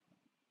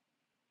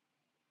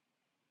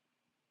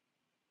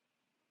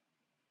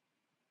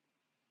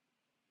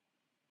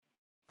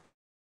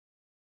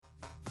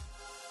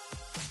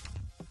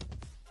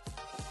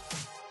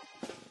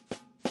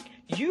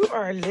You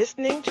are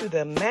listening to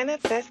the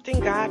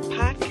Manifesting God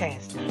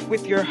podcast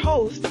with your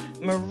host,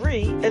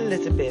 Marie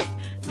Elizabeth.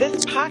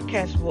 This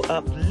podcast will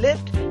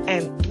uplift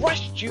and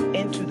thrust you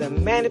into the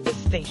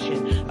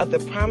manifestation of the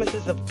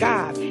promises of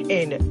God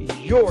in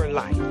your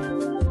life.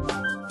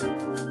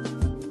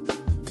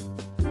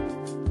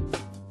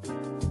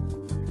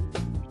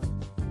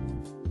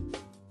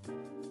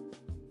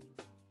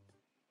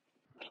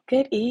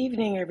 Good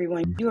evening,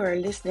 everyone. You are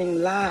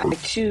listening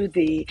live to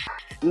the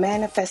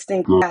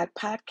Manifesting God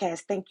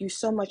podcast. Thank you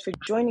so much for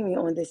joining me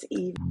on this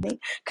evening.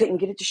 Couldn't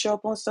get it to show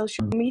up on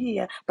social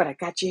media, but I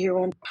got you here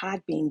on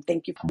Podbean.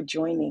 Thank you for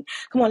joining.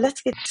 Come on,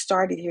 let's get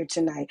started here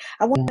tonight.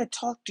 I want to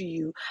talk to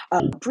you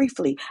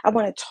briefly. I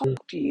want to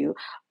talk to you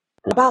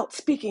about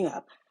speaking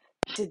up.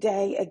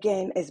 Today,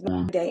 again, is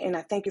my day, and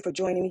I thank you for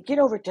joining me. Get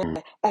over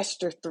to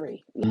Esther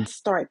 3. Let's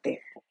start there.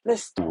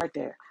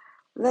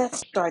 Let's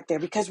start there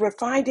because we're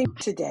finding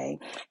today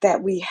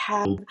that we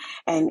have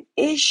an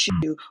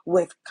issue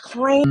with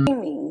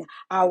claiming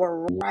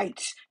our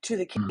rights to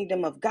the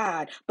kingdom of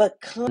God,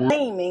 but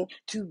claiming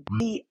to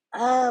be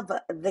of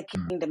the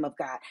kingdom of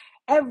God.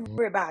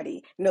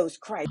 Everybody knows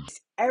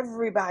Christ.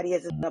 Everybody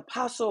is an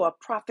apostle, a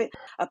prophet,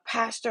 a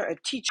pastor, a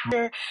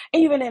teacher,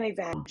 even an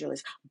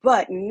evangelist.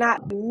 But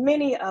not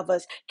many of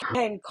us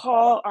can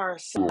call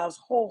ourselves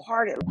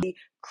wholeheartedly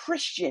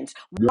Christians.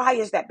 Why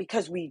is that?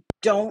 Because we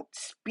don't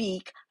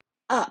speak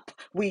up.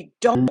 We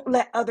don't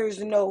let others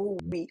know who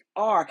we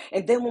are.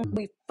 And then when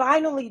we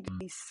finally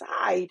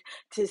decide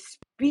to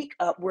speak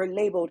up, we're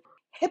labeled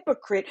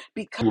hypocrite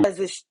because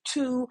it's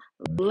too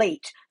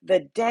late.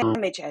 The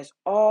damage has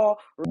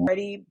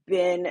already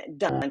been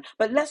done.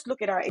 But let's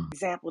look at our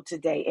example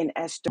today in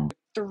Esther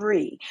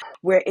 3,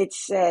 where it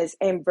says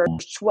in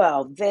verse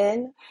 12,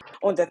 then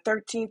on the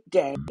 13th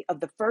day of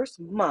the first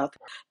month,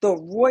 the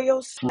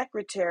royal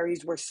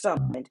secretaries were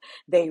summoned.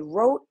 They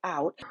wrote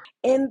out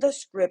in the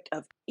script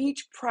of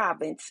each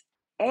province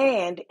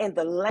and in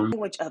the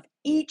language of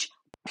each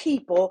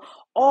people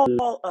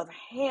all of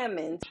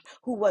Haman's,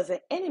 who was an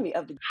enemy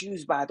of the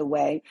Jews, by the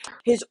way,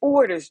 his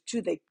orders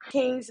to the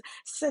king's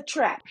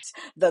satraps,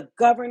 the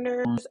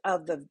governors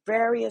of the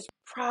various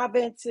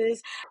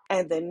provinces,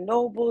 and the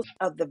nobles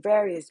of the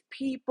various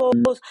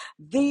peoples.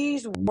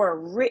 These were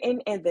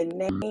written in the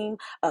name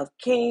of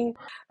King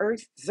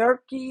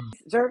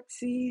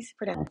Xerxes,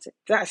 pronounce it,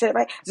 did I say it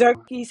right?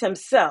 Xerxes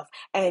himself,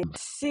 and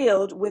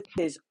sealed with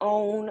his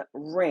own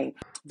ring.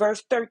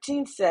 Verse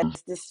 13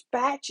 says,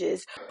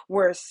 dispatches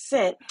were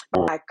sent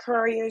by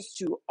couriers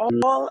to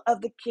all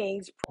of the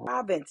king's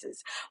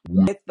provinces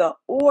with the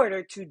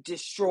order to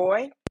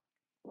destroy,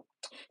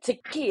 to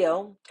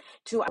kill,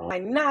 to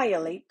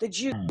annihilate the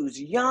Jews,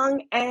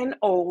 young and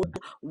old,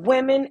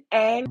 women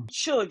and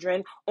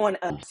children, on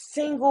a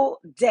single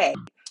day,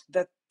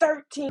 the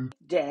 13th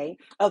day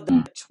of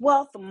the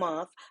 12th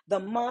month, the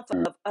month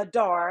of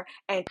Adar,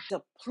 and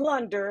to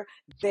plunder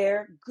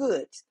their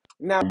goods.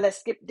 Now let's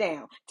skip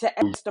down to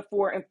Esther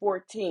 4 and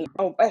 14.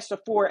 Oh, Esther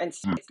 4 and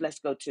 6, let's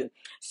go to.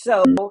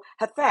 So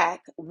Hathach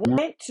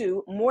went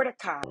to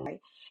Mordecai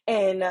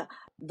in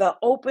the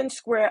open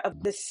square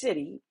of the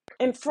city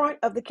in front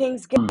of the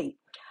king's gate.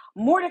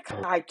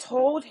 Mordecai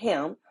told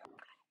him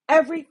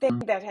everything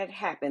that had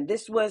happened.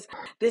 This was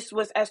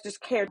Esther's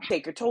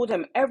caretaker, told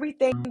him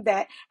everything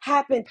that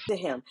happened to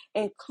him,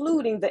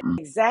 including the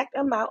exact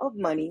amount of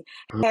money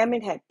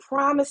Haman had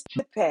promised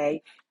to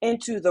pay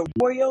into the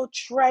royal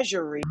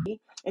treasury,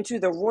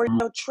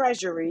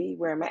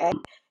 where am I at?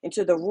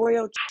 Into the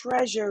royal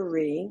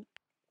treasury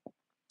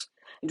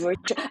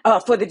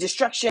for the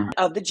destruction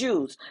of the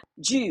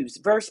Jews.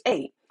 Verse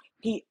 8.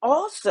 He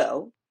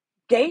also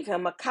gave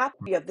him a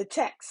copy of the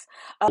text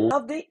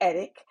of the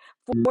edict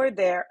for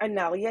their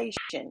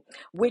annihilation,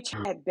 which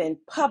had been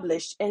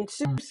published in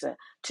Susa,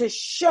 to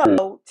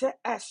show to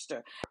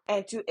Esther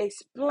and to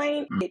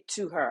explain it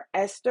to her.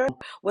 Esther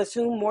was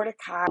whom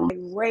Mordecai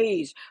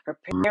raised. Her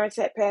parents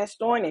had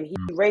passed on, and he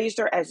raised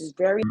her as his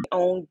very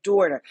own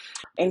daughter.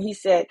 And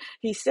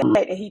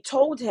he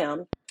told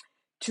him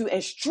to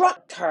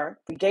instruct her.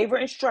 He gave her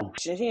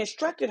instructions. He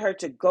instructed her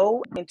to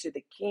go into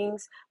the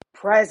king's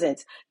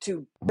presence,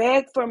 to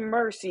beg for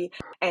mercy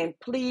and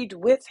plead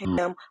with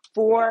him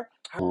for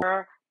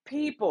her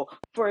people.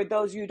 For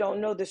those who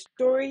don't know the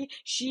story,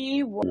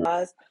 she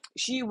was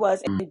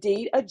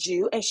indeed a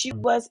Jew, and she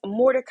was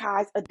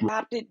Mordecai's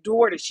adopted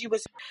daughter. She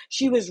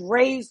was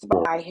raised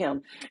by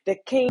him. The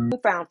king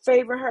found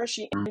favor in her.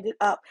 She ended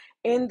up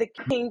in the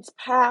king's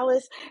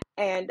palace,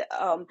 and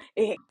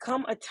it had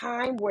come a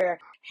time where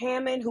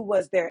Haman, who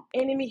was their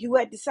enemy, who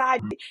had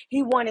decided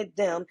he wanted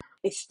them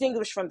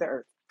extinguished from the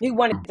earth. He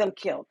wanted them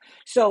killed.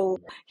 So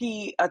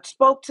he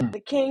spoke to the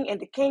king, and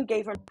the king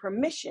gave him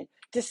permission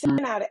to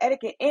send out an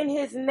etiquette in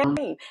his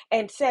name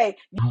and say,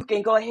 you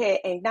can go ahead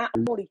and not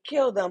only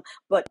kill them,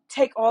 but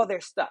take all their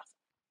stuff.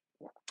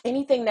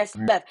 Anything that's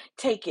left,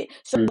 take it.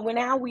 So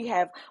now we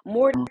have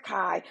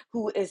Mordecai,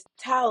 who is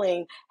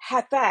telling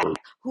Hathach,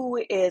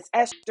 who is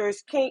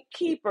Esther's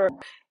keeper,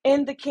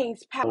 in the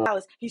king's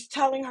palace. He's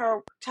telling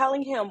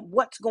him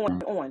what's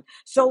going on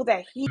so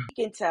that he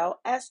can tell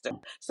Esther.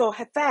 So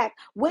Hathach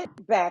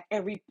went back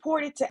and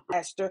reported to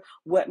Esther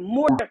what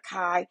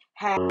Mordecai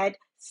had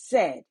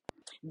said.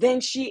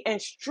 Then she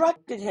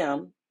instructed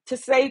him to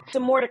say to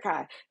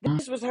Mordecai,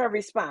 this was her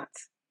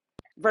response.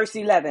 Verse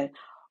 11,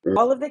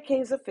 all of the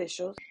king's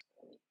officials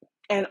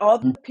and all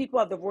the people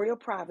of the royal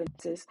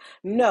provinces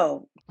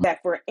know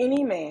that for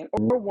any man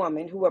or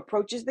woman who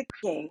approaches the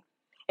king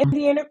in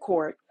the inner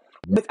court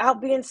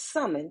without being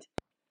summoned,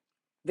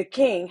 the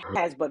king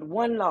has but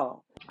one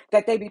law,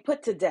 that they be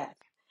put to death,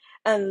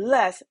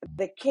 unless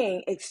the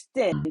king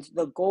extends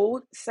the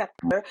gold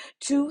scepter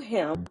to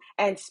him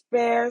and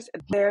spares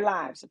their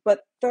lives.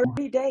 But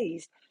 30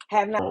 days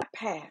have not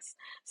passed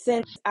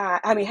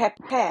have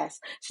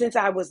passed since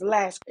I was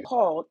last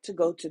called to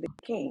go to the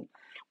king.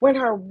 When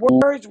her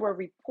words were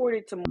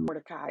reported to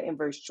Mordecai in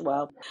verse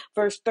 12,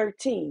 verse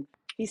 13,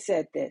 he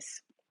said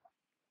this.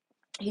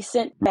 He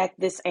sent back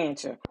this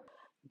answer.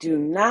 Do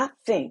not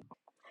think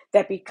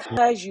that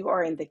because you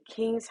are in the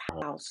king's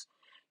house,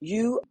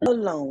 you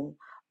alone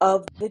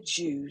of the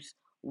Jews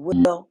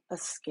will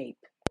escape.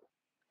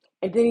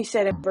 And then he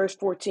said in verse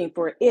 14,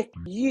 for if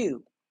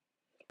you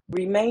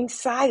remain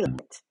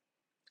silent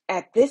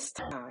at this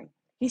time,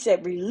 he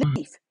said,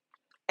 relief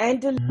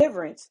and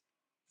deliverance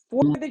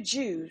for the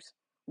Jews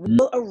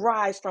will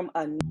arise from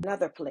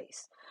another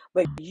place,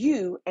 but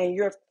you and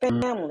your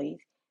family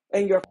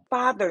and your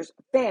father's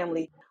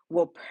family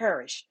will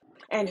perish.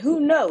 And who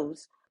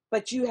knows,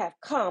 but you have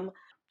come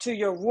to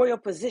your royal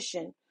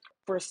position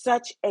for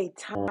such a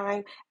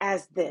time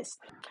as this.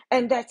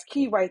 And that's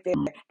key right there.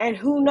 And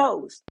who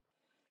knows,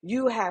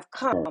 you have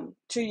come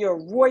to your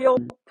royal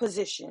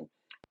position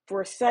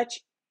for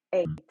such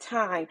a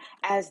time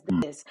as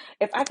this.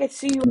 If I could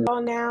see you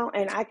all now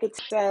and I could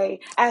say,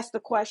 ask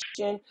the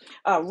question,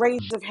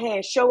 raise of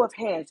hands, show of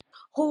hands,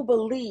 who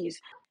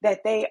believes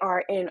that they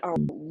are in a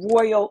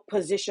royal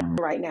position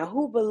right now?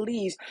 Who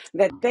believes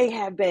that they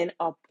have been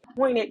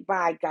appointed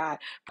by God,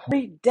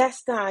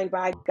 predestined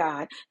by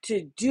God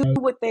to do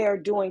what they are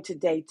doing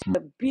today,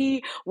 to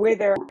be where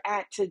they're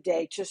at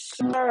today, to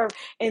serve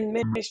in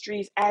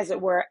ministries, as it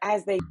were,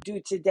 as they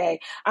do today?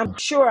 I'm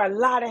sure a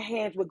lot of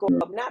hands would go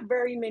up. Not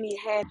very many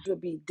hands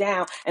would be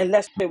down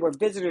unless there were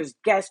visitors,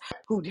 guests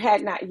who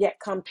had not yet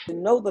come to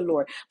know the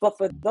Lord. But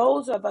for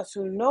those of us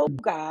who know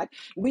God,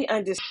 we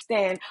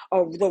understand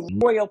the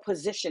royal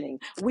positioning.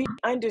 We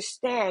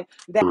understand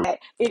that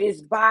it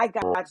is by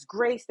God's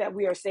grace that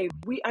we are saved.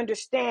 We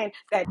understand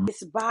that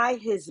it's by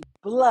his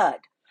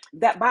blood,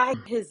 that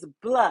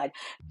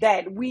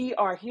we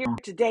are here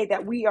today,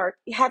 that we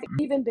have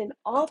even been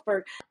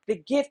offered the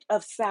gift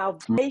of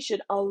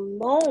salvation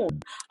alone,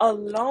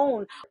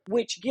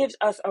 which gives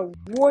us a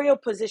royal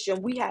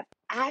position. We have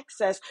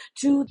access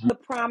to the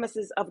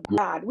promises of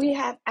God. We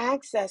have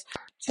access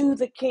to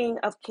the King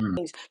of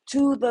Kings,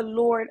 to the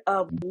Lord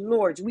of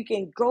Lords. We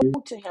can go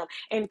to him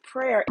in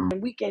prayer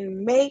and we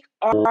can make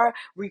our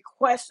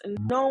requests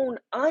known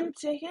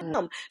unto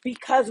him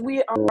because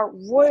we are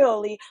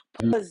royally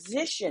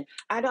positioned.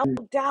 I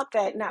don't doubt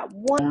that not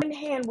one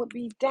hand would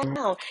be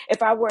down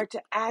if I were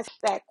to ask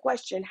that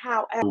question.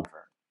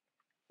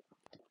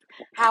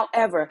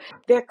 However,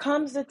 there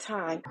comes a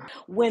time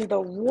when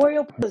the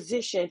royal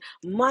position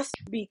must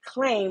be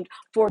claimed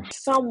for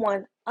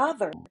someone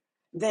other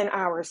than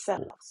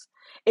ourselves.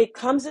 It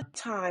comes a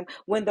time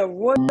when the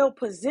royal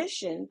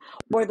position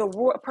or the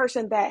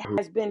person that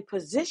has been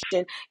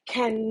positioned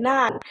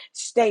cannot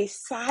stay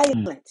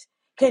silent,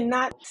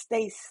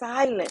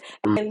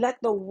 and let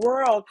the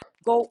world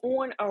go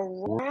on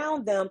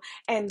around them.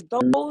 And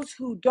those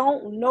who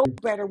don't know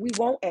better, we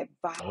won't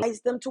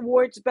advise them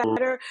towards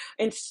better.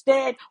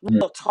 Instead,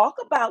 we'll talk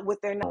about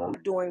what they're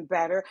not doing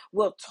better.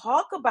 We'll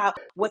talk about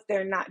what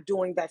they're not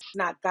doing that's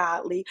not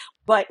godly.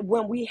 But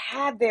when we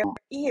have their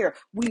ear,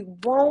 we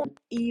won't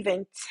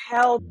even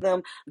tell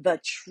them the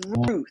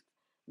truth.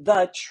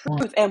 The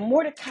truth. And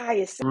Mordecai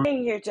is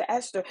saying here to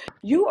Esther,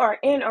 you are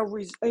in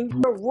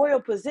your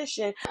royal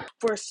position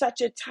for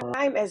such a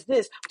time as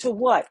this to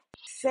what?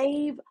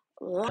 Save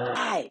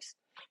lives.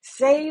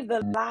 Save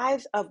the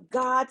lives of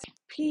God's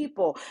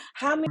people.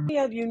 How many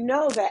of you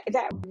know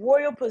that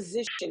royal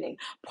positioning,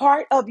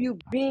 part of you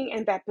being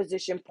in that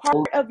position,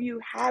 part of you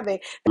having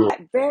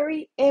that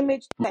very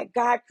image that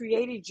God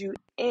created you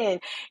in,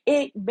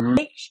 it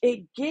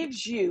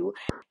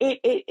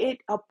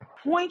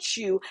appoints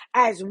you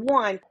as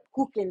one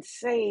who can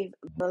save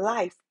the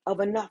life of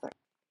another.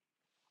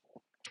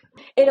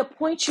 It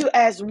appoints you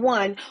as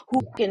one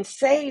who can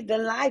save the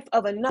life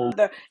of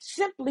another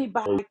simply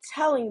by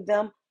telling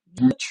them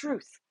the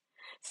truth.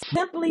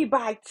 Simply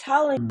by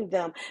telling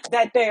them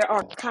that they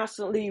are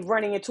constantly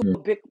running into a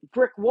big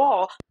brick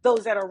wall,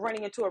 those that are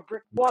running into a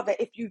brick wall, that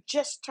if you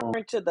just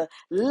turn to the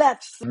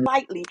left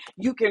slightly,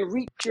 you can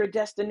reach your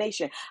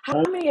destination.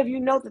 How many of you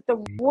know that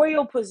the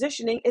royal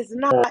positioning is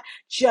not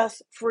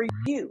just for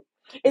you?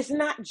 It's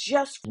not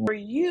just for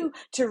you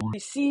to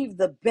receive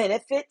the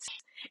benefits.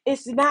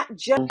 It's not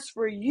just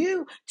for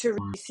you to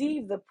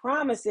receive the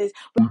promises,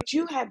 but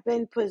you have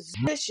been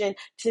positioned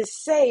to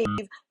save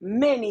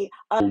many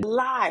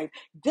alive.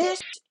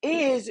 This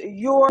is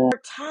your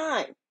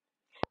time.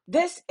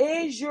 This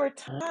is your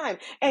time.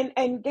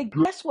 And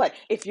guess what?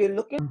 If you're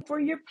looking for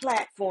your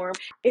platform,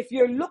 if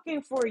you're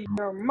looking for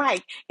your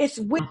mic, it's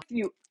with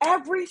you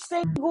every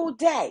single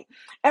day.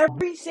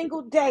 Every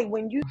single day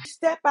when you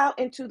step out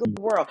into the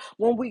world,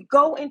 when we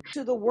go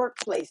into the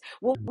workplace,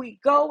 when we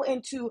go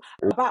into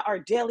about our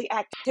daily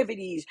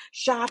activities,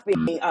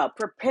 shopping,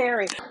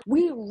 preparing,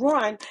 we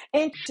run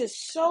into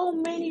so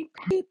many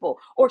people,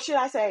 or should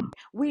I say,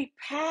 we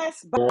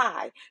pass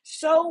by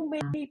so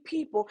many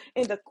people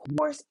in the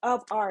course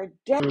of our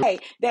day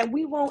that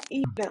we won't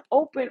even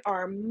open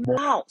our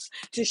mouths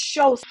to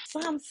show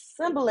some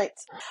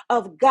semblance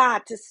of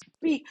God, to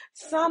speak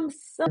some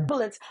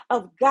semblance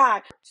of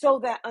God so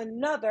that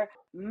another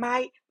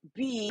might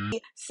be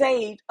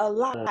saved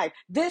alive.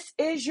 This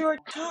is your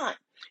time.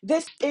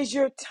 This is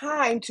your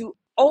time to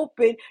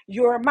open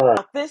your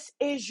mouth. This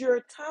is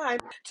your time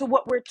to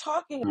what we're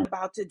talking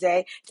about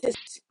today, to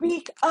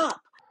speak up.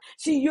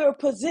 See, your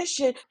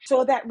position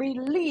so that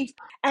relief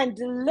and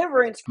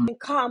deliverance can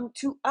come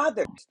to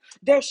others.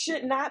 There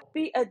should not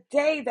be a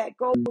day that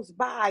goes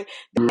by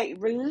that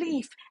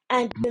relief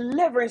and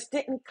deliverance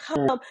didn't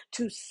come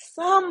to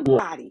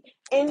somebody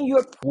in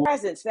your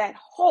presence, that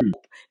hope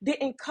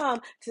didn't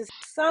come to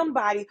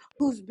somebody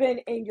who's been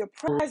in your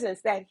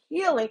presence, that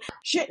healing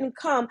shouldn't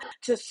come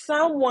to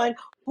someone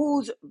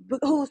who's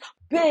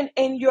been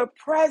in your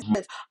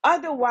presence.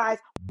 Otherwise,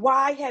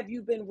 why have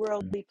you been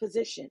worldly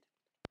positioned?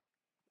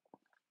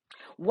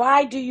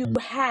 Why do you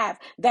have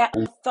that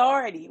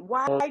authority?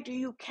 Why do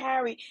you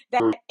carry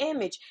that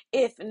image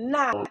if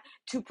not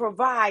to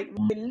provide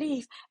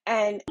relief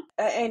and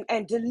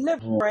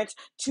deliverance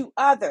to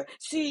others?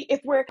 See,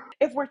 if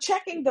we're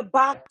checking the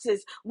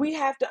boxes, we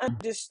have to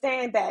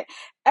understand that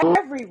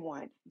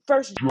everyone,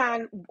 First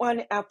John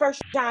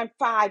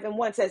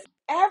 5:1 says,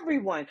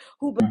 everyone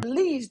who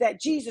believes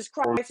that Jesus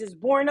Christ is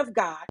born of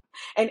God,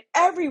 and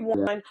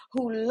everyone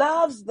who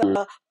loves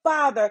the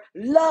Father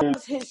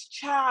loves his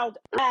child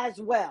as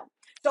well.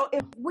 So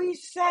if we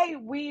say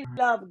we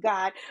love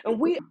God and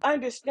we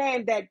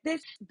understand that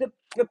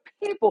the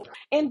people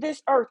in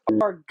this earth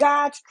are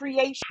God's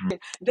creation,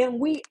 then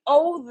we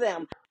owe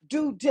them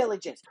due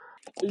diligence.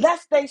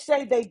 Lest they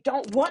say they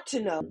don't want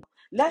to know,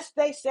 lest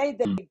they say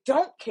they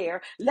don't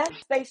care,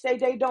 lest they say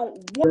they don't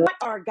want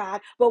our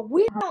God, but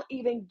we don't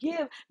even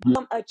give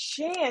them a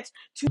chance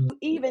to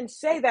even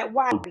say that.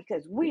 Why?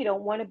 Because we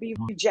don't want to be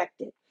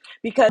rejected,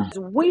 because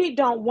we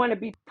don't want to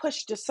be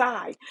pushed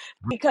aside,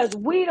 because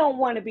we don't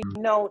want to be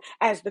known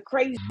as the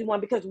crazy one,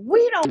 because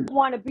we don't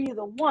want to be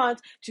the ones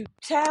to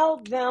tell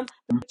them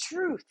the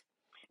truth.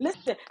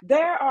 Listen,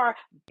 there are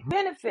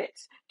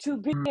benefits to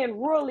being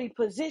royally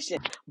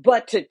positioned,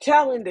 but to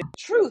telling the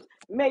truth,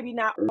 maybe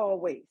not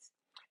always.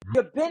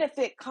 Your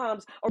benefit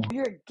comes, or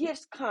your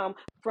gifts come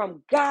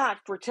from God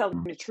for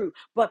telling the truth,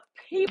 but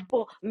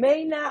people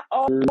may not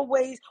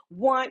always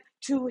want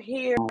to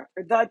hear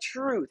the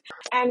truth.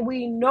 And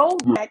we know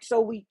that, so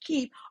we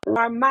keep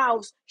our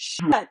mouths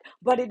shut.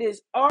 But it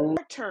is our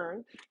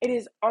turn, it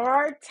is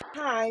our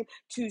time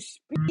to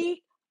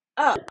speak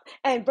up.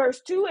 And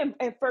verse 2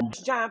 in 1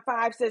 John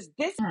 5 says,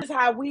 this is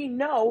how we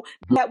know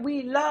that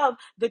we love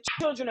the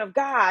children of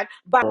God,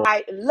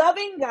 by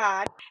loving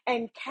God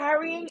and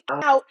carrying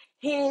out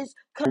his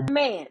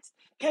commands.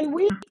 Can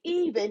we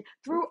even,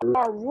 through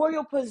our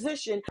royal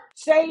position,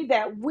 say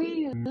that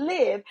we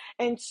live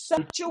in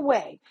such a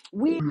way,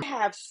 we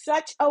have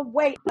such a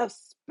way of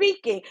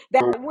speaking,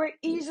 that we're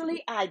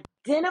easily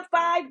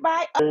identified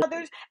by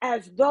others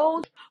as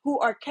those who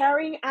are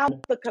carrying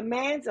out the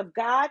commands of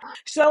God,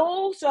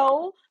 so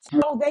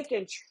they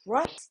can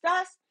trust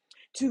us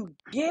to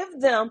give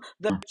them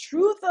the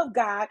truth of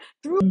God,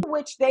 through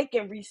which they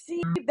can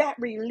receive that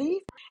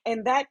relief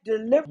and that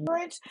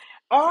deliverance?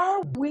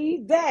 Are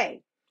we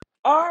they?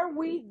 Are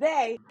we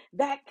they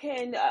that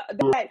can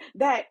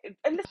that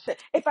and listen,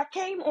 if I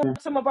came on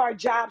some of our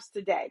jobs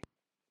today,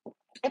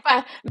 if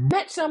I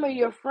met some of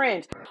your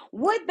friends,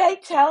 would they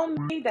tell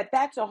me that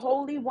that's a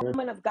holy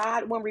woman of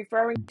God when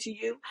referring to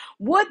you?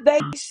 Would they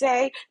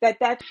say that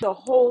that's a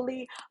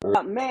holy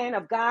man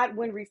of God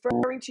when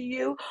referring to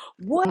you?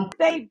 Would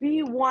they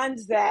be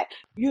ones that,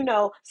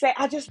 say,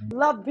 I just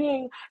love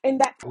being in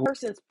that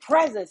person's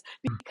presence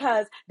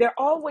because they're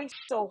always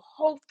so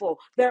hopeful,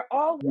 they're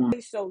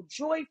always so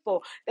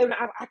joyful, and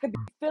I could be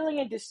feeling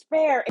in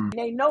despair, and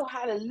they know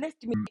how to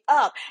lift me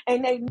up,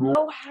 and they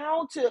know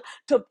how to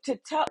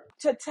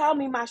tell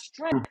me my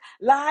strength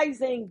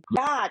lies in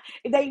God.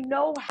 They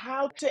know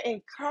how to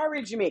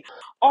encourage me.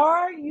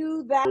 Are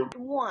you that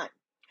one?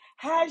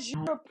 Has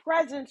your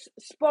presence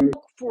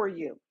spoke for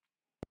you?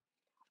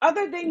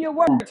 Other than your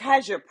words,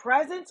 has your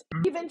presence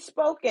even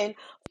spoken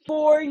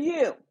for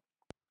you?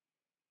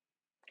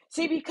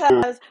 See,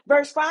 because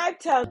verse 5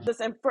 tells us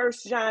in 1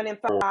 John and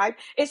 5,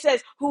 it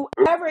says,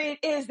 whoever it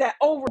is that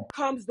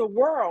overcomes the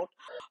world,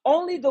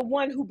 only the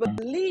one who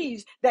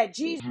believes that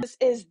Jesus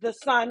is the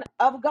Son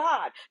of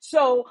God.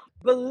 So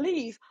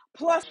belief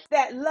plus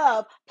that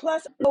love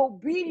plus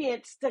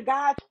obedience to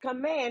God's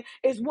command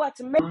is what's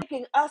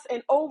making us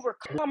an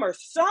overcomer.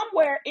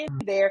 Somewhere in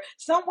there,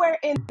 somewhere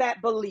in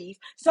that belief,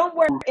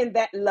 somewhere in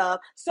that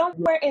love,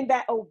 somewhere in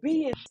that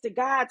obedience to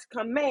God's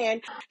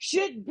command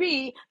should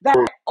be that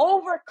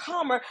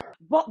overcomer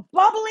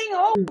bubbling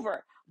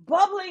over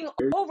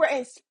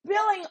and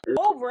spilling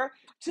over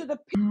to the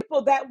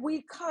people that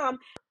we come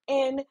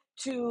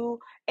into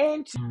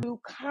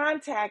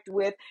contact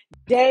with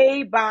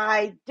day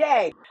by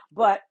day.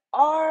 But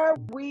are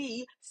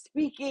we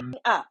speaking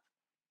up?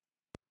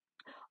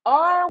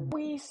 Are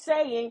we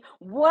saying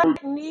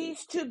what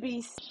needs to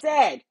be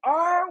said?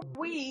 Are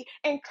we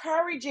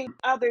encouraging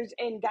others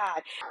in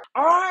God?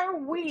 Are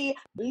we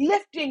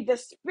lifting the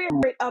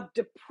spirit of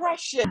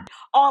depression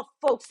off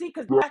folks? See,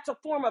 because that's a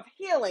form of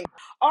healing.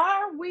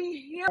 Are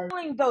we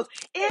healing those?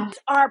 Is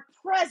our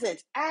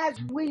presence as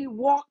we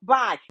walk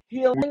by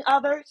healing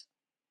others?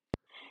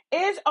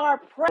 Is our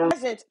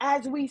presence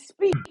as we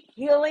speak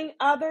healing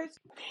others?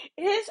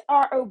 Is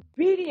our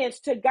obedience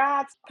to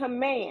God's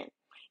command?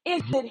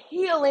 Is it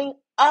healing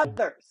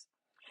others?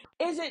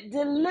 Is it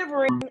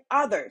delivering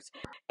others?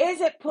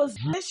 Is it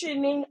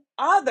positioning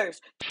others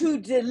to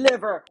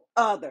deliver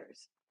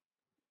others?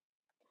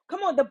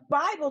 Come on, the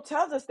Bible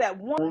tells us that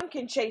one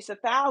can chase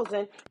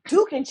 1,000,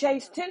 two can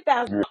chase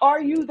 10,000.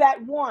 Are you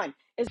that one?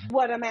 Is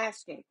what I'm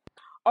asking.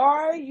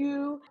 Are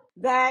you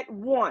that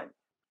one?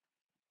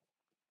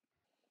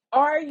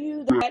 Are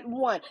you that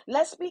one?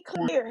 Let's be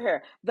clear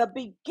here. The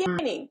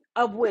beginning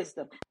of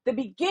wisdom. The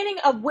beginning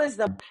of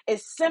wisdom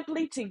is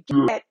simply to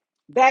get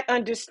that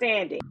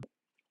understanding.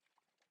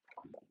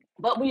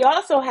 But we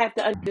also have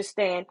to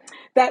understand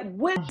that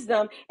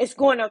wisdom is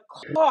going to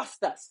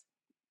cost us.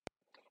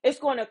 It's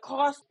going to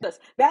cost us.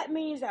 That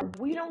means that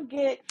we don't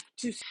get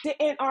to sit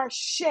in our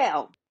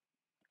shell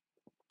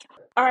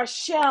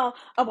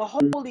of a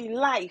holy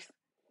life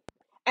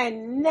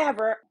and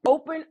never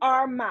open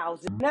our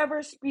mouths,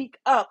 never speak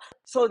up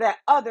so that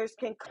others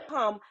can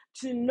come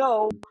to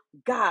know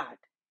God.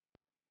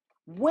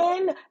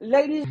 When,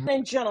 ladies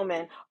and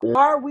gentlemen,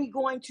 are we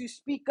going to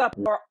speak up,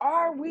 or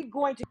are we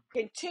going to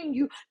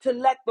continue to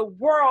let the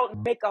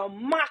world make a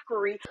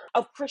mockery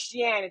of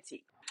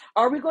Christianity?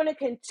 Are we going to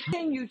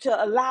continue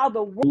to allow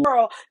the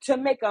world to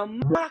make a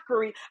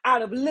mockery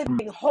out of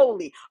living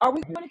holy? Are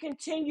we going to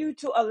continue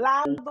to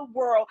allow the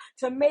world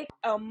to make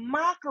a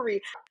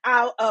mockery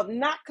out of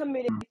not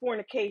committing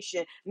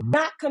fornication,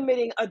 not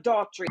committing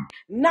adultery,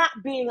 not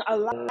being a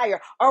liar?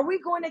 Are we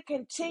going to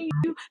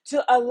continue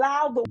to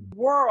allow the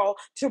world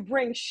to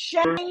bring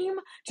shame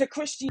to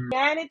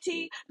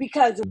Christianity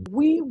because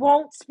we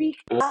won't speak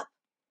up?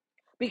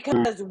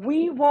 Because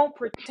we won't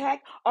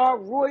protect our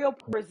royal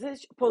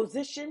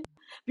position,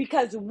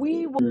 because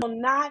we will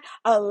not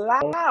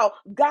allow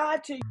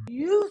God to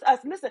use us.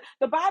 Listen,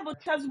 the Bible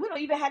tells us we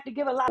don't even have to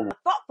give a lot of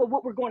thought for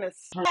what we're going to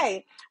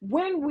say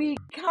when we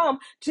come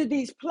to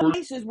these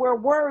places where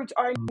words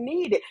are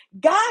needed.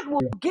 God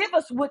will give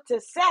us what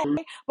to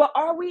say, but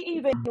are we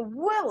even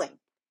willing?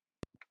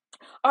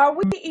 Are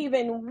we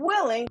even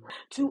willing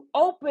to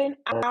open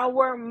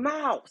our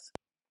mouths?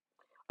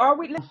 Are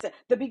we, listen,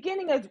 the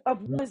beginning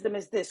of wisdom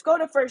is this. Go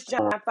to 1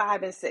 John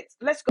 5 and 6.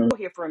 Let's go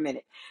here for a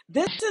minute.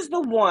 This is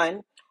the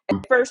one,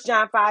 at 1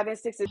 John 5 and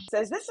 6, it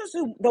says, this is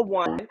the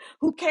one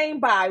who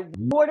came by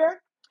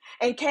water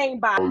and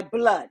came by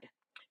blood.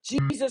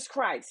 Jesus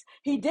Christ.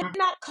 He did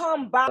not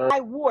come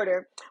by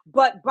water,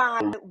 but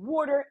by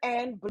water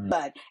and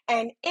blood.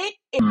 And it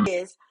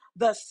is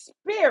the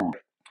Spirit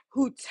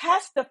who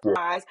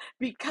testifies,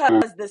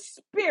 because the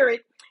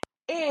Spirit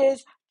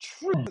is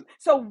truth.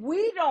 So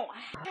we don't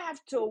have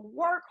to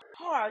work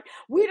hard.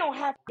 We don't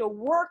have to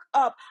work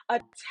up a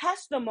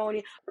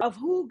testimony of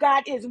who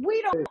God is.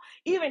 We don't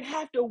even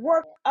have to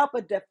work up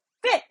a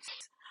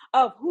defense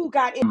of who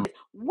God is.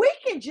 We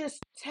can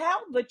just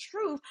tell the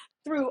truth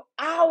through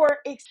our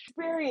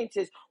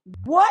experiences.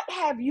 What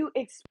have you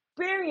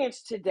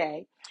experienced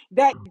today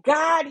that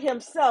God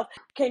Himself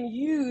can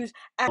use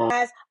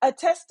as a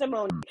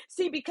testimony?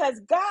 See, because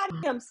God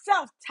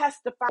Himself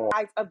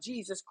testifies of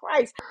Jesus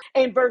Christ.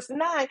 In verse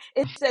 9,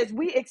 it says,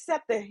 we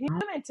accept the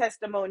human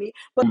testimony,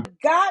 but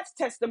God's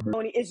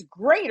testimony is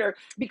greater,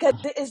 because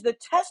it is the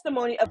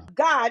testimony of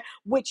God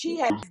which He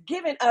has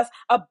given us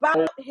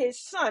about His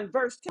Son.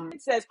 Verse 10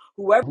 says,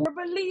 whoever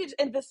believes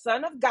in the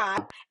Son of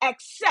God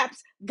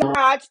accepts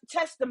God's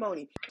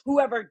testimony.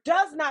 Whoever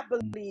does not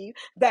believe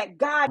that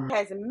God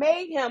has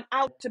made him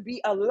out to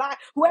be a lie,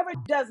 whoever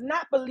does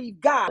not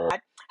believe God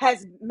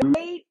has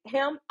made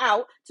him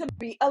out to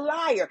be a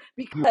liar,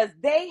 because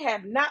they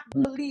have not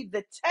believed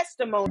the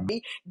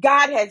testimony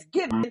God has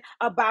given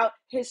about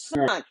His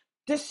Son.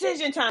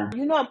 Decision time.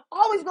 You know, I'm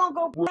always going to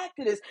go back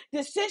to this.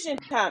 Decision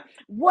time.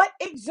 What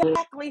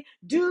exactly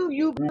do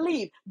you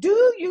believe?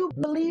 Do you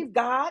believe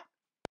God?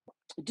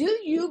 Do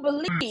you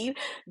believe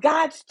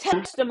God's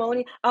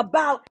testimony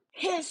about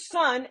his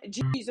son,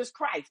 Jesus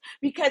Christ?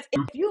 Because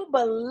if you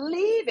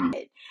believe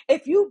it,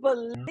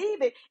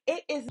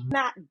 it is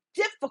not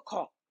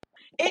difficult.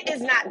 It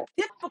is not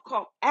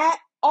difficult at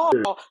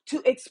all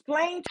to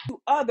explain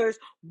to others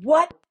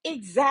what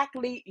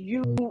exactly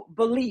you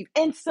believe.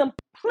 In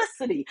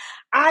simplicity,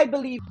 I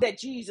believe that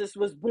Jesus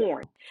was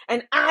born,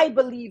 and I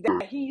believe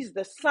that he's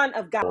the Son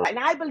of God, and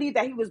I believe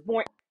that he was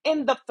born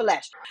in the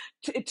flesh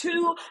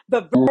to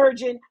the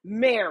Virgin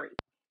Mary.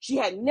 She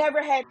had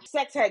never had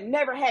sex, had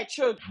never had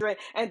children,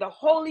 and the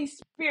Holy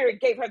Spirit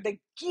gave her the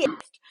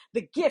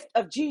gift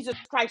of Jesus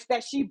Christ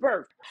that she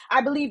birthed.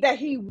 I believe that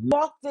he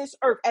walked this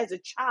earth as a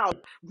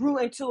child, grew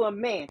into a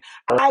man.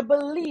 I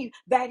believe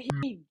that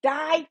he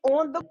died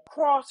on the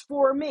cross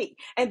for me.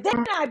 And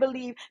then I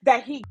believe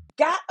that he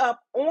got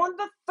up on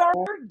the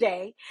third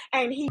day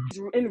and he's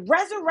in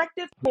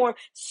resurrected form,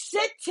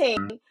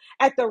 sitting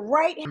at the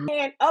right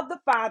hand of the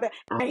Father,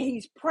 and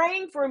he's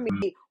praying for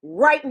me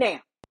right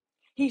now.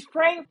 He's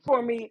praying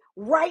for me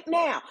right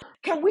now.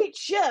 Do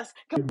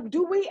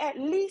we at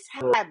least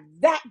have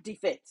that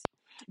defense?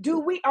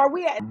 Are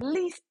we at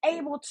least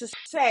able to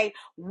say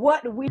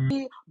what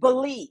we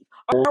believe?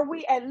 Are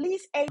we at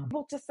least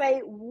able to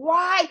say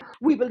why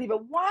we believe it?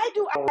 Why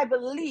do I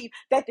believe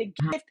that the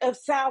gift of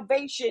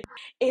salvation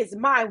is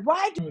mine?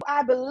 Why do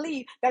I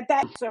believe that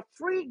that's a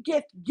free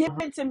gift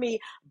given to me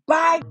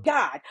by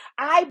God?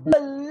 I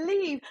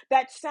believe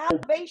that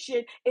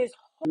salvation is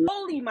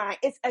wholly mine.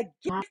 It's a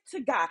gift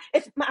to God.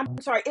 It's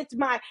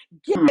my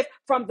gift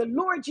from the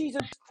Lord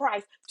Jesus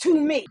Christ to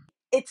me.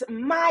 It's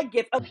my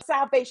gift of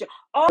salvation.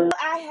 All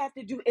I have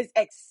to do is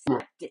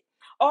accept it.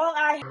 All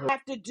I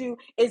have to do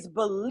is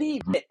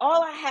believe it.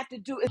 All I have to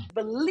do is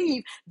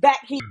believe that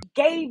he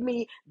gave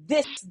me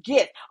this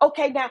gift.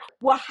 Okay, now,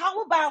 well,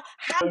 how about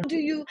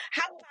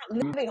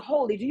living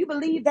holy? Do you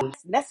believe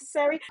that's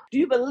necessary? Do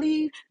you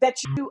believe that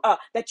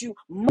you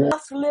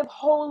must live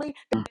holy,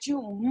 that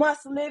you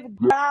must live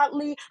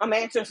godly? I'm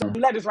answering some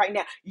letters right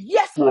now.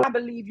 Yes, I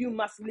believe you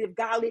must live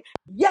godly.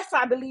 Yes,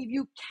 I believe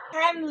you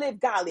can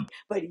live godly.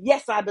 But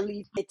yes, I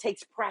believe it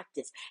takes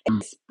practice,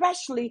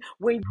 especially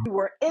when you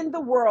are in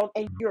the world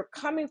and you're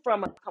coming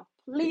from a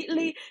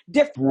completely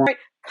different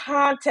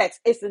context.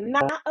 It's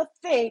not a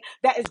thing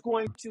that is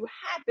going to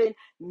happen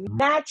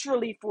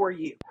naturally for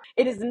you.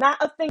 It is not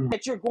a thing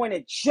that you're going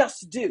to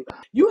just do.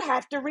 You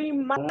have to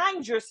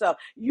remind yourself.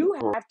 You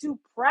have to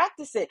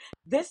practice it.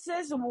 This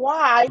is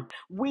why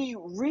we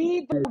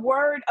read the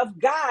word of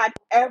God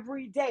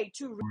every day,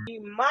 to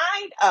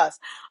remind us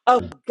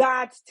of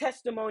God's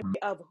testimony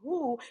of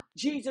who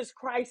Jesus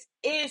Christ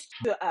is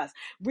to us.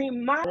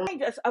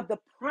 Remind us of the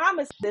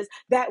promises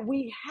that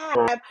we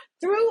have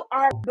through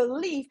our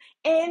belief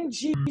in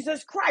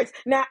Jesus Christ.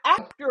 Now,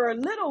 after a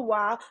little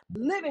while,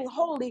 living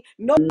holy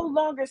no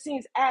longer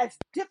seems as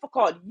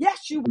difficult.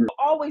 Yes, you will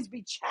always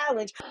be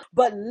challenged,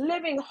 but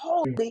living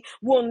holy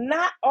will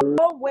not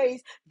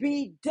always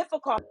be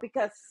difficult,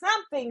 because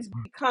some things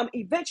become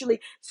eventually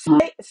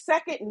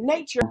second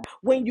nature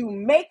when you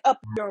make up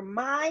your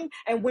mind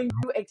and when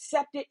you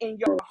accept it in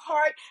your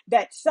heart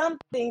that some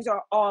things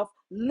are off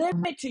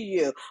limit to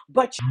you.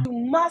 But you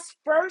must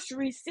first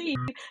receive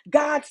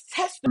God's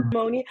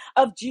testimony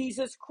of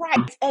Jesus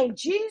Christ, and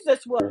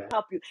Jesus will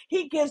help you.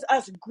 He gives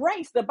us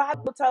grace. The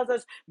Bible tells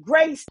us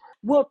grace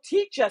will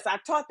teach us. I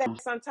taught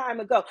that some time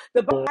ago.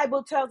 The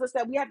Bible tells us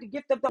that we have the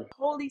gift of the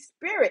Holy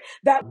Spirit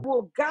that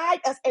will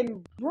guide us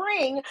and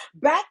bring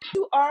back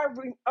to our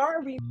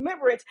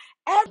remembrance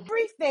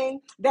everything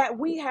that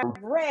we have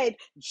read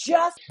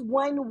just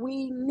when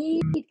we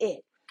need it.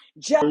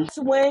 Just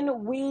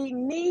when we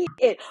need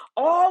it.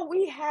 All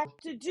we have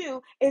to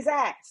do is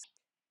ask.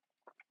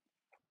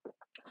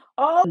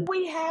 All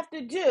we have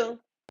to do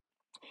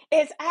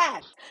is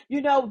ask.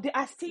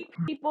 I see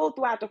people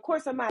throughout the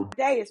course of my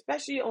day,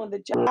 especially on the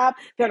job,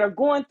 that are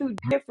going through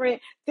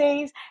different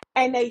things,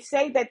 and they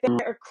say that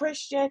they're a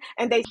Christian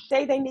and they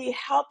say they need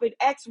help in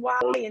X, Y,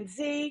 and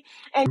Z.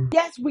 And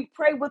yes, we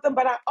pray with them,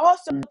 but I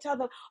also tell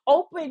them,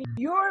 open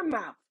your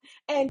mouth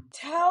and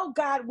tell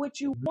God what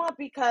you want,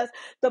 because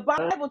the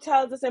Bible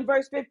tells us in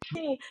verse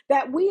 15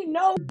 that we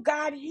know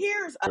God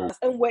hears us,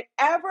 and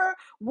whatever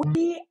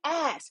we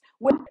ask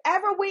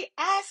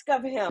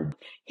of him,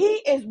 he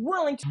is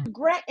willing to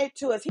grant it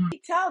to us.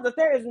 He tells us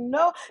that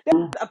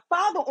a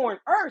father on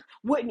earth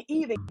wouldn't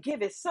even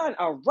give his son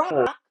a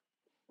rock.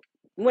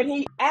 When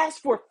he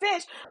asked for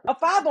fish, a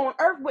father on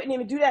earth wouldn't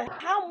even do that.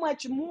 How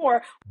much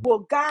more will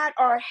God,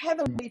 our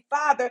heavenly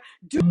Father,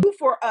 do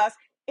for us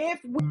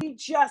if we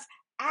just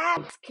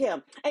ask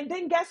him? And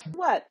then guess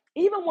what?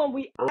 Even when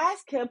we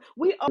ask him,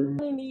 we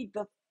only need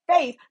the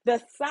faith the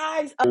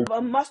size of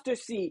a mustard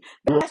seed.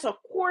 That's a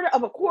quarter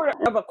of a quarter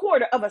of a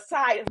quarter of a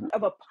size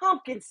of a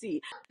pumpkin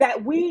seed.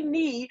 That we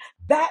need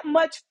that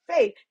much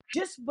faith.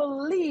 Just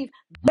believe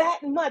that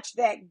much,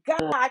 that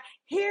God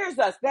hears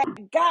us,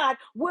 that God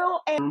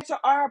will answer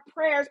our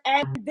prayers,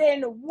 and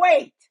then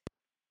wait.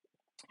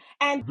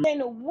 and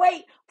then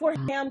wait for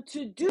him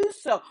to do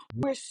so.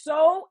 We're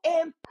so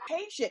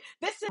impatient.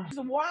 This is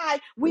why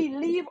we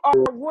leave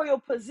our royal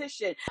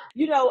position.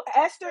 You know,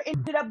 Esther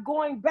ended up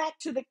going back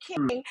to the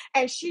king,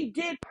 and she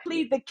did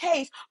plead the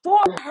case for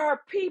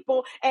her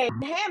people. And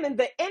Haman,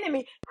 the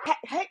enemy,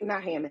 heck,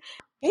 not Haman,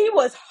 he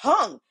was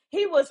hung.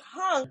 He was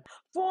hung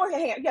for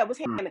him. Yeah, it was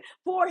Haman,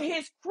 for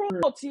his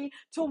cruelty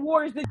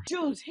towards the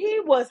Jews. He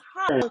was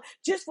hung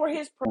just for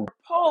his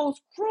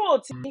proposed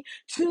cruelty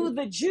to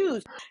the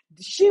Jews.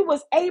 She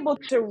was able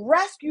to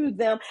rescue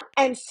them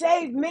and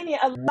save many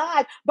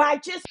alive by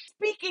just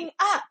speaking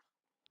up.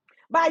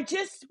 By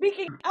just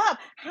speaking up.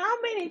 How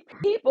many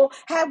people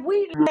have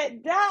we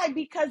let die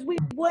because we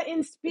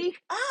wouldn't speak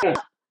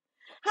up?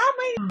 How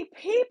many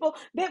people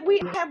that we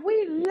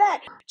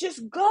let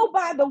just go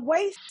by the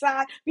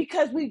wayside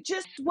because we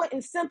just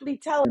wouldn't simply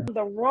tell them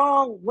the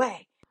wrong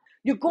way?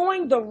 You're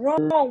going the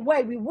wrong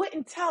way. We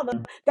wouldn't tell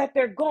them that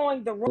they're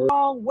going the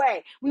wrong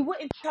way. We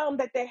wouldn't tell them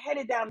that they're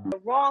headed down the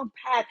wrong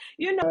path.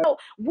 You know,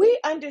 we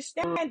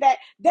understand that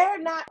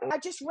they're not, I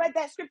just read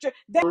that scripture,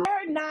 they're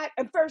not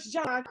in First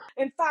John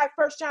 5,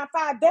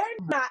 they're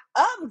not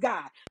of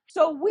God.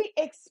 So we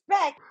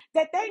expect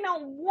that they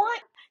don't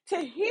want to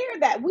hear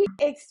that. We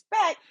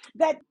expect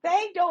that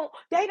they don't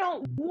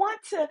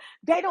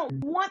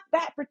want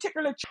that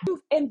particular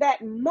truth in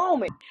that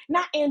moment,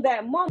 not in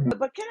that moment.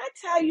 But can I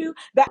tell you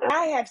that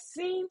I have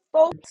seen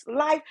folks'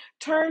 life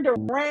turned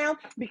around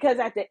because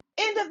at the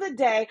end of the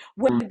day,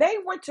 when they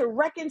went to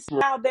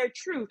reconcile their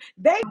truth,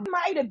 they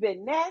might have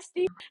been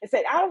nasty and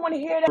said, I don't want to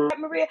hear that,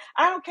 Maria.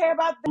 I don't care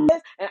about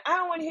this, and I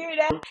don't want to hear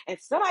that. And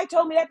somebody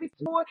told me that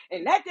before,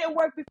 and that didn't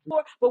work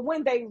before. But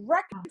when they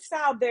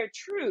reconciled their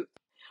truth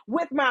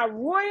with my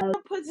royal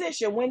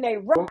position, when they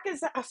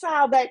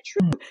reconcile that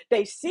truth,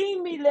 they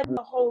seen me live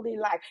a holy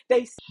life.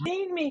 They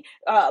seen me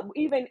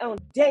even on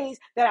days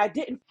that I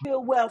didn't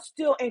feel well,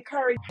 still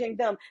encouraging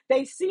them.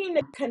 They seen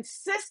the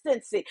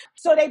consistency.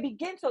 So they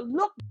begin to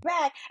look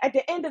back at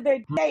the end of their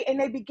day and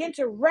they begin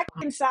to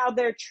reconcile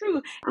their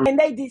truth, and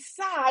they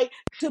decide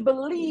to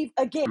believe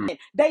again.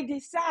 They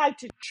decide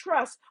to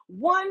trust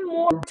one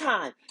more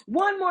time.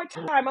 One more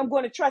time, I'm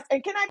going to trust.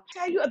 And can I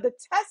tell you of the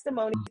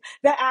testimonies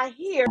that I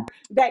hear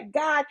that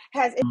God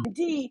has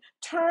indeed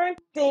turned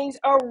things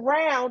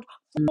around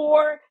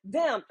for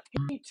them?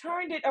 He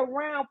turned it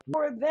around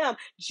for them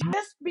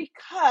just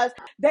because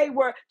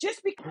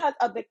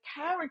of the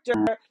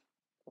character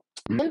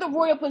in the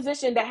royal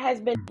position that has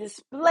been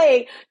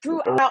displayed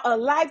throughout a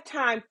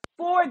lifetime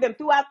for them,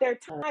 throughout their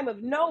time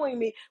of knowing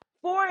me,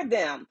 for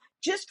them,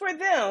 just for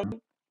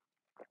them.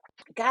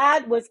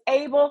 God was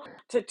able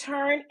to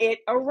turn it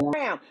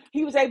around.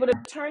 He was able to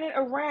turn it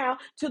around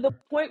to the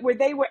point where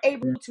they were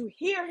able to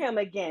hear him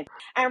again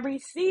and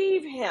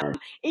receive him,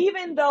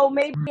 even though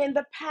maybe in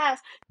the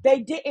past they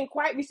didn't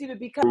quite receive it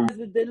because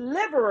the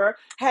deliverer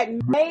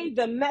had made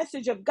the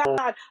message of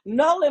God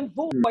null and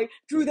void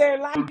through their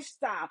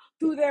lifestyle,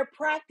 through their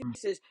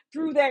practices,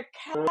 through their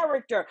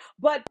character,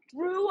 but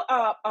through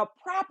a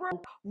proper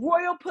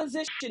royal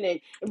positioning.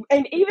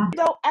 And even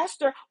though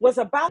Esther was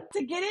about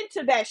to get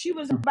into that, she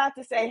was about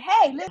to say,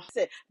 hey,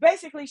 listen,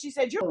 basically she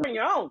said, you're on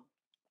your own.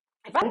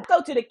 If I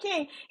go to the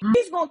king,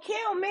 he's going to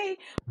kill me.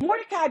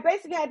 Mordecai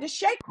basically had to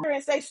shake her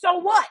and say, so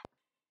what?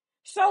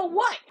 So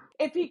what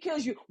if he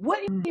kills you?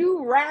 Wouldn't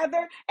you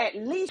rather at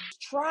least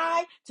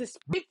try to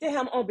speak to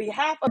him on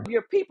behalf of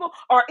your people?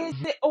 Or is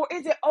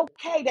it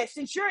okay that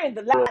since you're in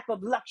the lap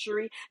of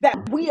luxury,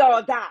 that we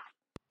all die?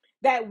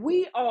 That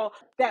we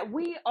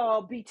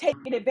all be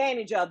taken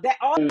advantage of, that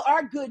all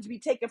our goods be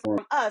taken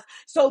from us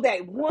so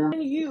that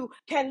one you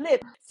can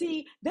live.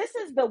 See, this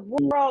is the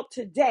world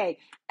today.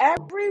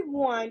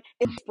 Everyone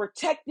is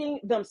protecting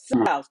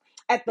themselves.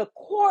 At the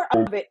core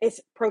of it is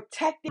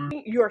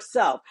protecting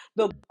yourself.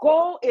 The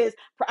goal is,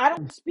 I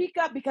don't speak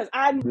up because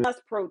I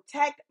must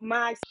protect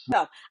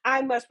myself.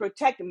 I must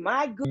protect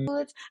my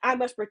goods. I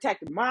must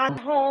protect my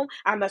home.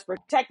 I must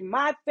protect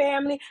my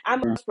family. I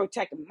must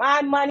protect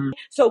my money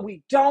so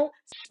we don't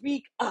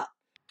speak up.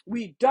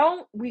 We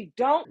don't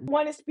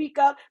want to speak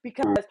up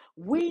because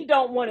we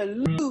don't want to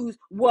lose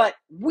what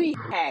we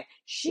had.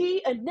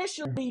 She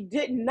initially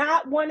did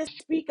not want to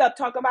speak up.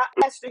 Talk about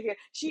Esther here.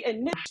 She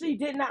initially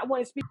did not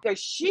want to speak because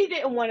she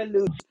didn't want to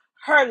lose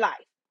her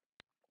life.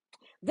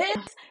 This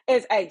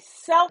is a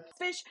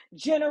selfish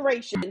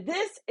generation.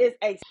 This is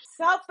a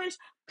selfish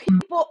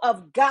people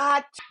of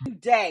God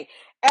today.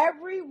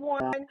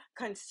 Everyone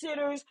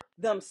considers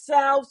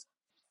themselves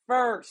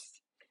first.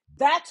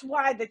 That's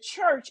why the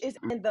church is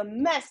in the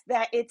mess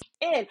that it's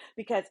in,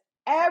 because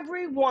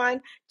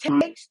everyone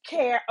takes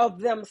care of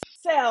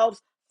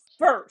themselves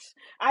first.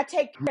 I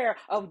take care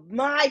of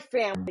my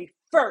family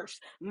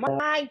first,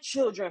 my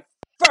children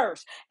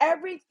first.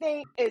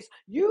 Everything is,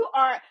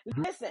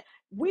 listen,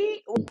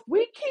 we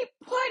keep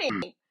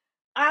putting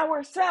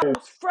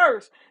ourselves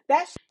first.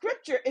 That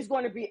scripture is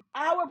going to be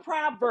our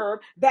proverb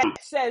that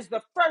says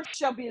the first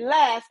shall be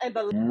last and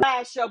the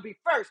last shall be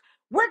first.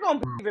 We're going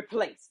to be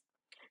replaced.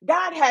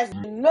 God has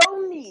no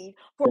need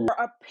for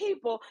a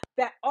people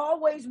that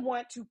always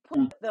want to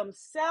put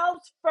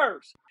themselves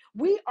first.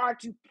 We are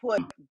to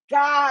put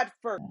God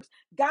first.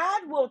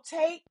 God will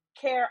take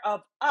care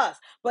of us,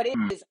 but it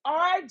is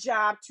our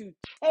job to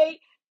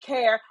take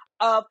care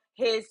of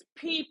his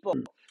people.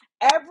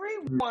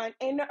 Everyone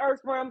in the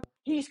earth realm,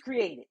 he's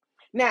created.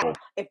 Now,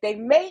 if they've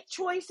made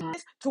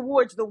choices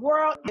towards the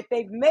world, if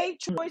they've made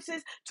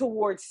choices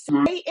towards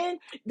Satan,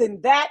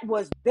 then that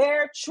was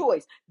their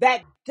choice.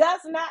 That does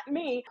not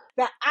mean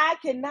that I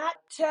cannot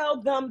tell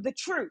them the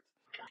truth.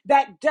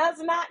 That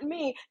does not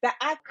mean that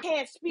I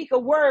can't speak a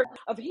word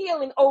of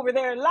healing over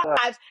their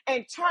lives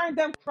and turn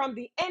them from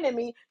the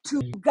enemy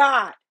to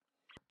God.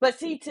 But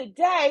see,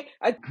 today,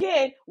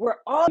 again, we're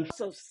all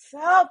so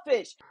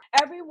selfish.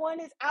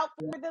 Everyone is out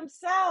for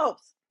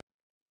themselves.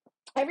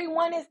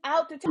 Everyone is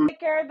out to take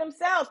care of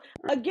themselves.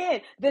 Again,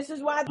 this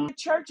is why the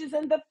church is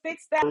in the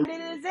fix that it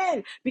is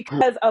in,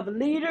 because of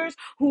leaders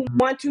who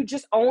want to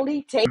just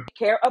only take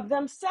care of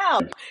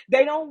themselves.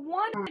 They don't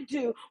want to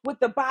do what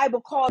the Bible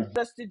calls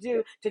us to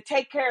do, to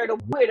take care of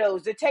the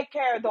widows, to take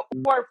care of the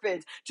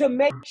orphans, to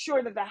make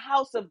sure that the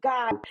house of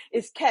God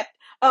is kept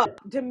up,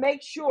 to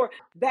make sure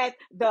that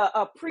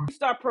the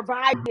priests are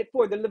provided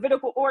for, the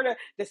Levitical order,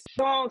 the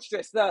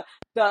songstress, the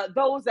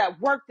those that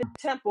work the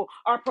temple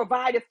are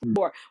provided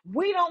for.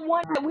 We don't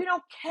want that. We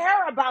don't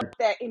care about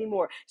that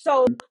anymore.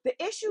 So the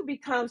issue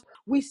becomes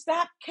we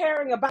stop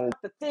caring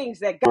about the things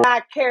that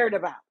God cared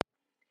about.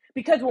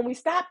 Because when we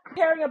stop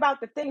caring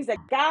about the things that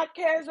God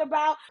cares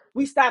about,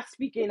 we stop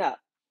speaking up.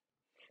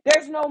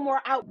 There's no more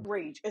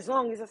outrage as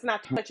long as it's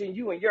not touching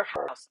you and your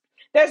house.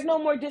 There's no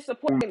more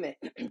disappointment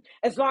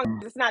as long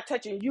as it's not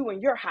touching you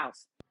and your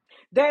house.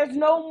 There's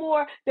no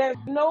more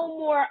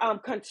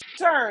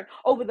concern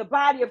over the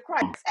body of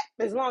Christ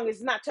as long as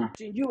it's not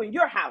touching you and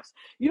your house.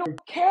 You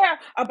don't care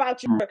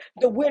about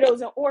the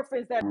widows and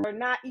orphans that are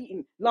not eating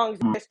as long as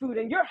there's food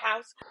in your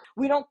house.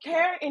 We don't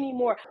care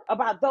anymore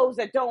about those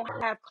that don't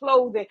have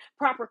clothing,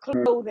 proper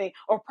clothing,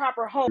 or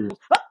proper homes.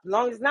 As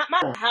long as it's not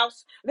my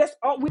house, that's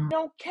all. We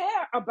don't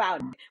care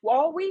about it.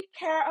 All we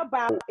care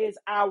about is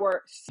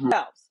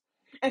ourselves.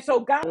 And so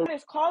God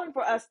is calling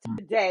for us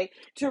today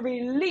to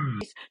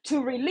release,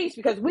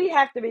 because we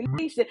have to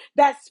release it,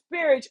 that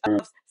spirit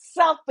of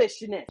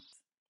selfishness,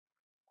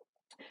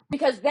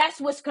 because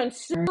that's what's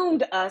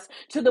consumed us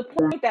to the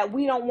point that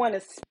we don't want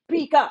to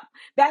speak up.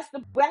 That's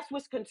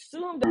what's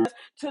consumed us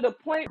to the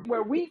point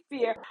where we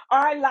fear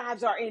our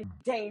lives are in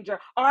danger,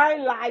 our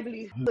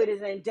livelihood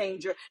is in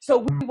danger, so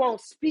we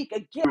won't speak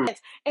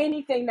against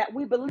anything that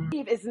we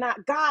believe is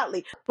not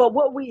godly. But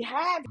what we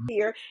have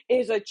here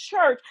is a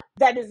church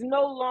that is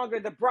no longer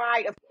the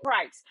bride of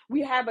Christ.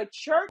 We have a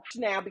church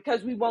now,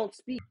 because we won't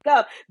speak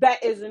up,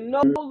 that is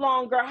no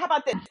longer, how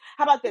about this?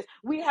 How about this?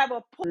 We have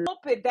a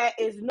pulpit that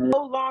is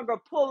no longer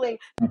pulling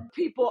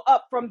people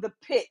up from the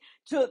pit,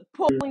 to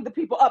pulling the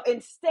people up.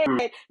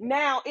 Instead,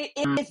 now it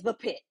is the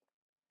pit.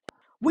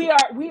 We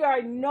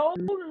are no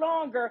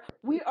longer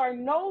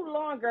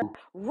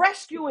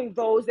rescuing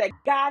those that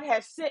God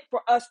has sent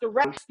for us to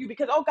rescue,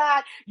 because, oh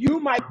God, you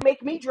might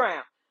make me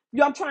drown.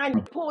 I'm trying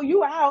to pull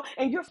you out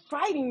and you're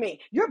fighting me.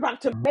 You're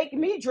about to make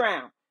me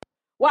drown.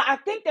 Well, I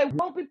think they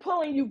won't be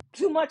pulling you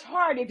too much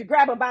hard if you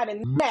grab them by the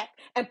neck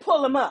and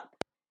pull them up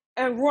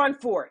and run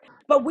for it.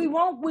 But we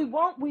don't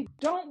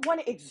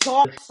want to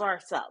exhaust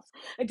ourselves.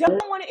 I don't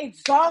want to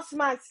exhaust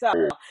myself.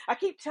 I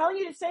keep telling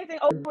you the same thing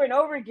over and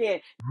over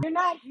again. You're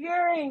not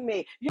hearing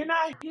me. You're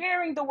not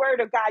hearing the word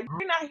of God.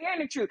 You're not hearing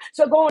the truth.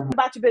 So go on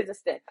about your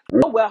business then.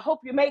 Oh, well, I hope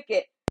you make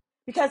it,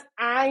 because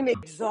I'm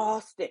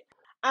exhausted.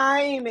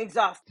 I'm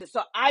exhausted.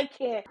 So I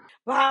can't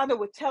bother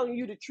with telling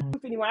you the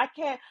truth anymore. I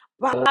can't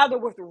bother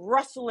with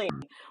wrestling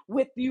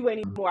with you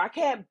anymore. I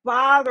can't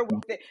bother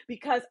with it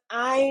because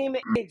I'm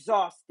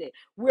exhausted.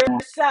 We're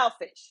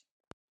selfish.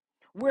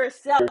 We're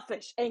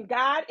selfish. And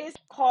God is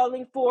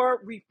calling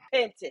for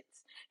repentance.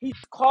 He's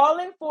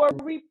calling for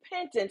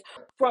repentance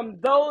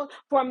from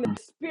the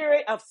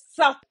spirit of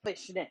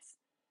selfishness.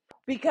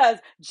 Because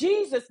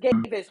Jesus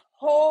gave his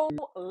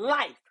whole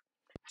life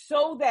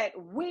so that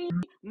we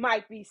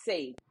might be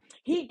saved.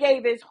 He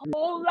gave his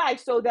whole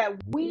life so that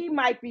we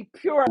might be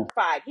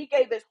purified. He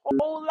gave his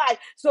whole life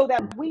so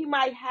that we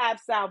might have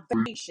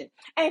salvation.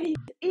 And he's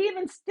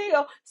even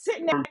still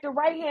sitting at the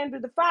right hand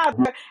of the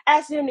Father,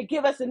 asking him to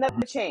give us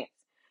another chance.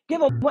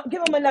 Give him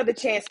another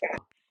chance, God.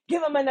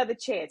 Give him another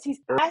chance. He's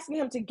asking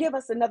him to give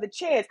us another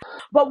chance.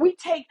 But we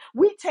take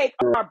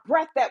our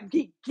breath that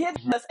he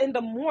gives us in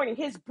the morning,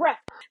 his breath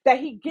that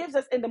he gives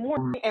us in the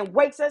morning and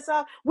wakes us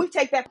up. We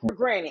take that for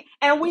granted.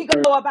 And we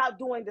go about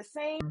doing the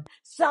same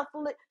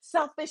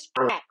selfish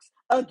acts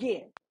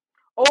again,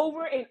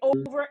 over and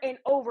over and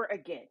over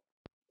again.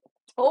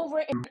 Over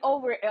and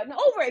over and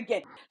over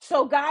again.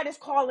 So God is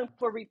calling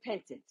for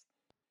repentance.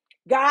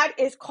 God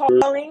is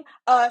calling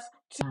us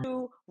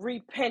to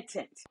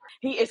repentance.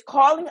 He is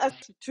calling us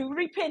to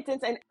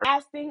repentance and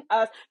asking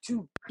us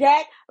to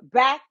get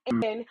back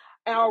in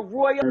our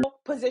royal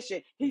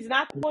position. He's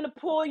not going to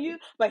pull you,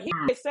 but he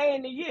is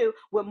saying to you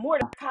what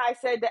Mordecai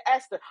said to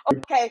Esther,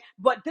 okay,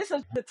 but this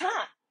is the time.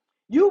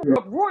 You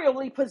were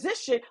royally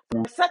positioned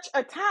for such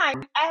a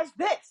time as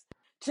this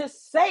to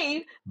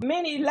save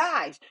many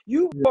lives.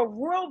 You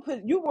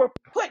were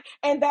put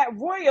in that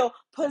royal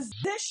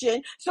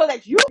position so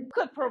that you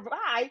could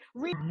provide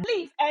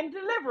relief and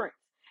deliverance.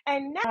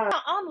 And now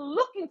I'm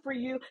looking for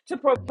you to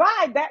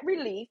provide that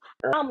relief.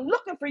 I'm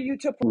looking for you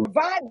to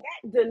provide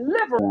that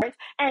deliverance.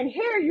 And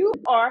here you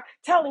are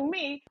telling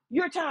me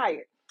you're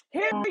tired.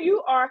 Here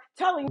you are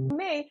telling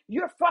me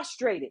you're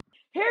frustrated.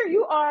 Here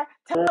you are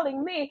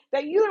telling me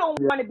that you don't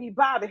want to be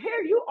bothered.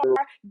 Here you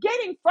are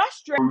getting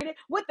frustrated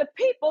with the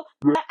people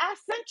that I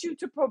sent you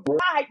to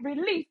provide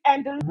relief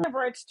and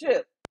deliverance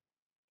to.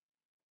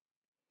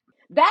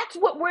 That's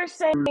what we're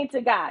saying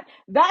to God.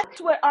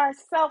 That's what our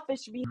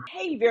selfish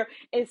behavior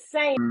is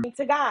saying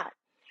to God.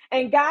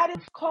 And God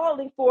is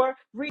calling for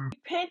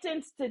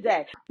repentance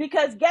today.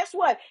 Because guess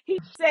what? He's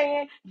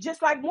saying,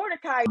 just like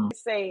Mordecai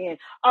is saying,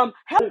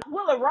 help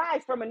will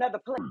arise from another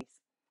place.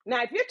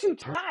 Now, if you're too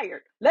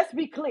tired, let's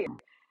be clear.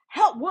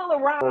 Help will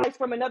arise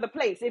from another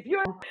place. If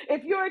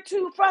you're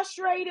too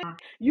frustrated,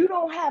 you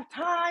don't have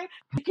time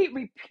to keep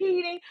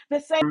repeating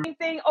the same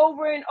thing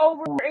over and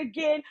over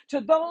again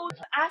to those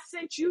I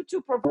sent you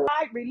to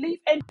provide relief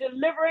and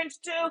deliverance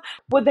to.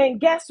 Well, then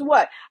guess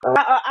what?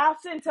 I'll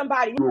send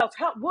somebody else.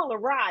 Help will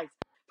arise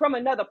from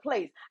another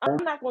place. I'm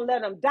not going to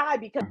let them die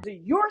because of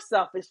your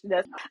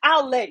selfishness.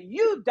 I'll let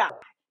you die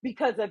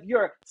because of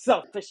your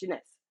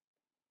selfishness.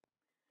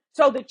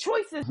 So the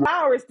choice is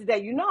ours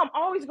today. You know, I'm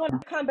always going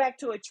to come back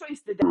to a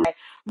choice today.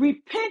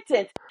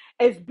 Repentance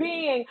is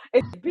being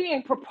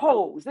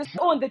proposed. It's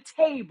on the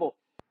table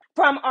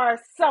from our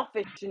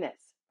selfishness.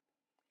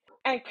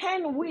 And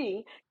can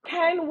we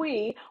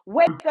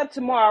wake up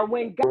tomorrow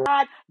when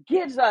God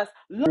gives us,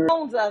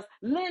 lends us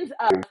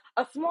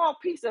a small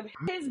piece of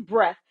his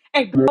breath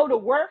and go to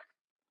work?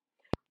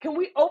 Can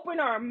we open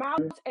our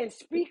mouths and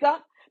speak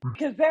up?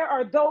 Because there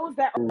are those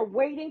that are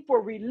waiting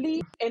for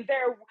relief and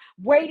they're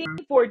waiting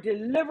for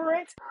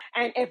deliverance.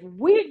 And if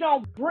we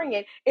don't bring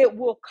it, it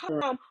will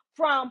come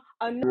from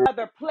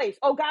another place.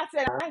 Oh, God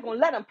said, I ain't going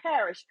to let them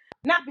perish,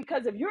 not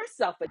because of your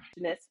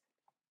selfishness,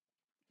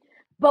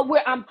 but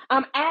where I'm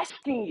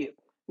asking you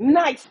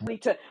nicely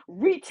to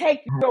retake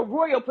your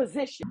royal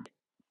position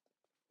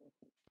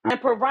and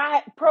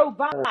provide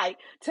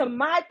to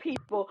my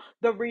people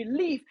the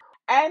relief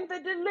and the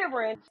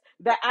deliverance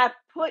that I've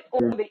put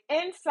on the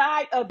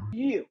inside of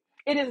you.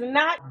 It is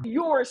not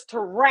yours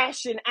to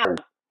ration out.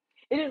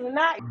 It is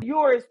not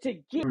yours to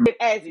give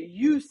as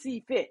you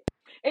see fit.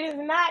 It is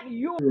not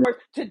yours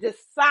to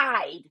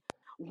decide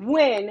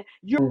when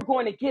you're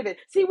going to give it.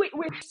 See,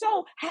 we're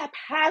so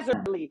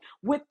haphazardly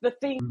with the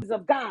things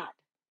of God.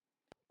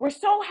 We're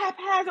so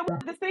haphazard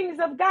with the things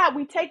of God.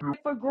 We take it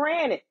for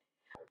granted.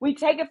 We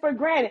take it for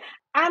granted.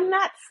 I'm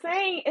not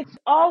saying it's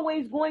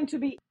always going to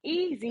be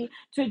easy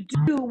to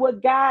do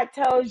what God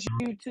tells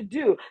you to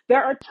do.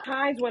 There are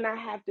times when I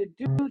have to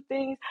do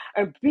things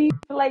and be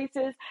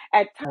places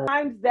at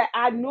times that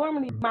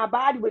my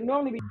body would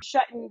normally be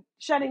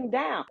shutting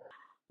down.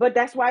 But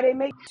that's why they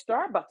make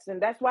Starbucks,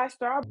 and that's why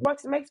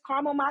Starbucks makes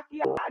caramel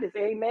macchiatos.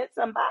 Amen,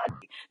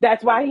 somebody.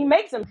 That's why he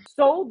makes them,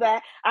 so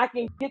that I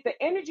can get the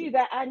energy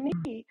that I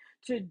need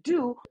to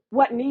do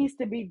what needs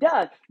to be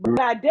done. But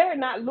I dare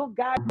not look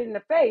God in the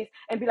face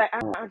and be like,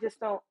 I just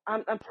don't,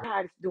 I'm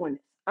tired of doing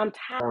this. I'm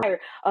tired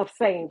of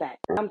saying that.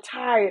 I'm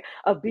tired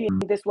of being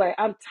this way.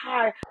 I'm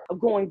tired of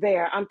going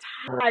there. I'm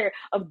tired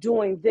of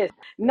doing this.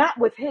 Not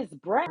with his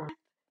breath.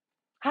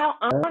 How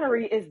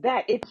honorary is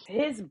that? It's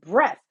his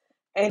breath.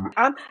 And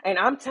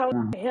I'm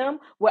telling him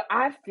what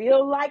I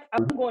feel like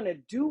I'm going to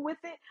do with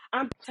it.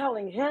 I'm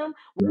telling him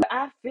what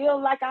I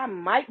feel like I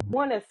might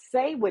want to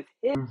say with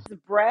his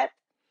breath.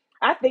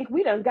 I think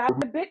we done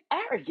got a bit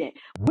arrogant.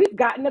 We've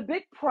gotten a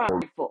bit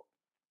prideful,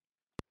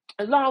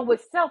 along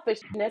with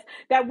selfishness,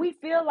 that we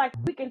feel like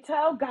we can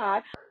tell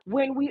God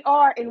when we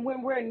are and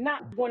when we're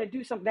not going to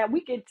do something, that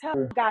we can tell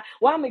God,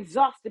 well, I'm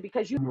exhausted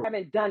because you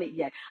haven't done it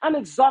yet. I'm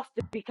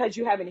exhausted because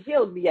you haven't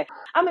healed me yet.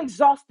 I'm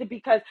exhausted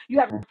because you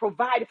haven't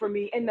provided for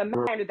me in the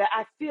manner that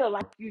I feel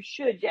like you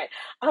should yet.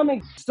 I'm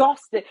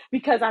exhausted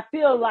because I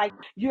feel like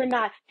you're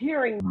not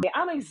hearing me.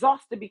 I'm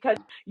exhausted because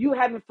you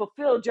haven't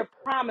fulfilled your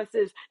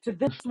promises to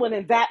this one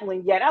and that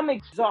one yet. I'm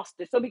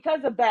exhausted. So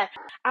because of that,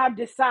 I've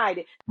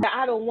decided that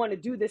I don't want to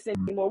do this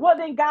anymore. Well,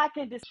 then God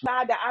can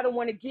decide that I don't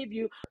want to give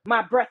you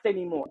my breath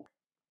anymore.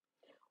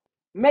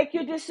 Make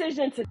your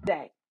decision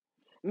today.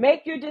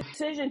 Make your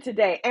decision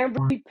today. And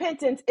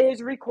repentance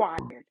is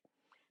required.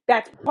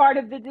 That's part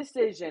of the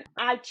decision.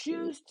 I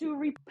choose to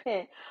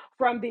repent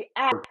from the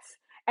acts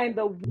and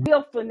the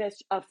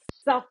willfulness of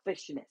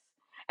selfishness.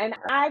 And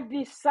I've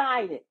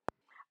decided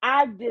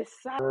under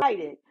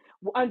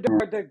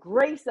the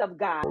grace of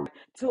God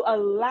to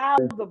allow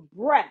the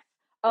breath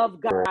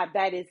of God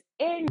that is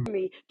in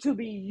me to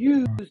be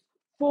used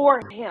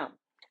for him.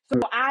 So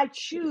I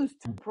choose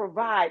to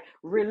provide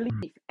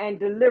relief and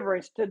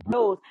deliverance to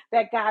those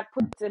that God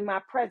puts in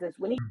my presence.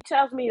 When He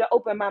tells me to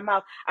open my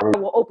mouth, I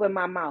will open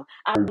my mouth.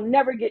 I'll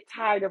never get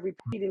tired of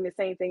repeating the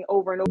same thing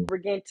over and over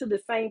again to the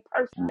same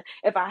person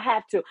if I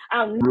have to.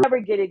 I'll never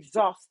get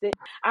exhausted.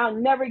 I'll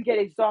never get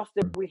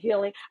exhausted with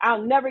healing.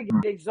 I'll never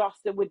get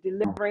exhausted with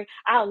delivering.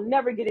 I'll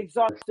never get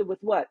exhausted with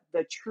what?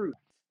 The truth.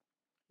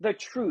 The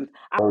truth.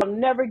 I'll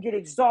never get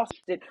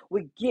exhausted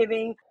with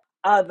giving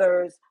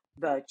others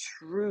the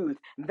truth.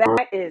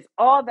 That is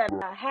all that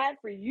I had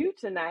for you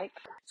tonight.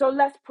 So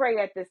let's pray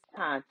at this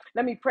time.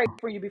 Let me pray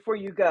for you before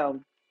you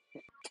go.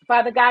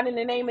 Father God, in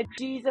the name of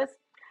Jesus,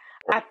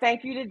 I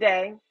thank you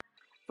today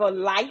for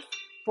life,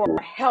 for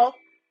health,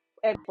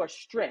 and for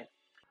strength.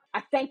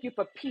 I thank you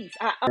for peace.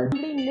 I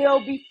humbly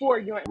kneel before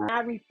you and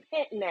I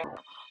repent now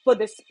for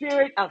the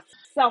spirit of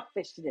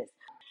selfishness,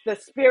 the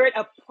spirit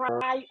of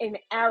pride and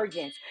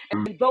arrogance,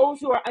 and those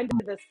who are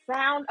under the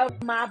sound of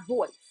my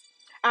voice.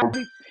 I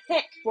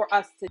repent for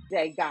us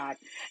today, God,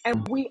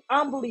 and we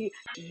humbly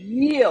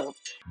yield.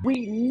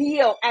 We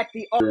kneel at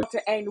the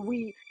altar and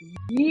we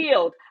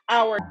yield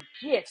our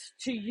gifts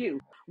to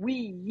you. We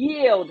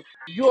yield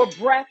your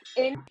breath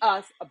in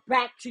us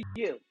back to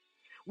you.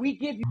 We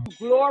give you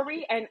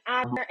glory and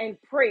honor and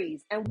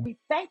praise. And we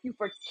thank you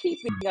for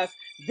keeping us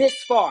this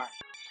far.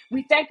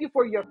 We thank you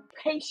for your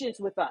patience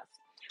with us.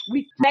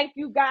 We thank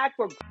you, God,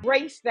 for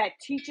grace that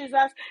teaches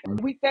us.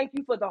 And we thank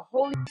you for the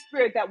Holy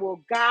Spirit that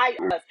will guide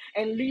us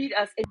and lead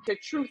us into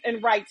truth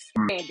and right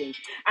standing.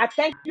 I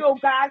thank you, oh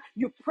God,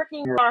 you're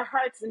pricking our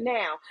hearts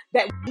now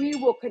that we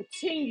will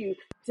continue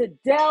to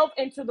delve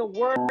into the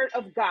word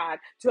of God,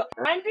 to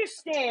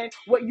understand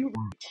what you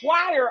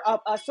require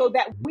of us so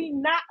that we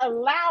not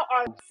allow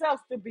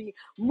ourselves to be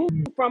moved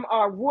from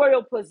our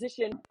royal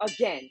position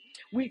again.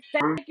 We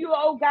thank you,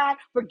 oh God,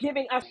 for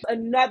giving us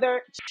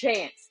another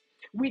chance.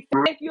 We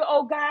thank you,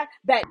 oh God,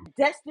 that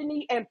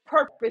destiny and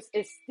purpose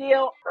is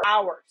still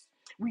ours.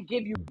 We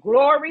give you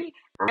glory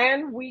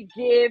and we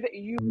give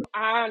you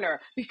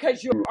honor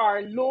because you're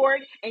our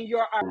Lord and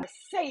you're our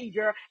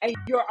Savior and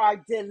you're our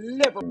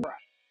deliverer.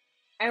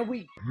 And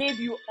we give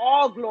you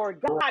all glory.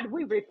 God,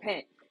 we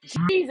repent.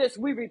 Jesus,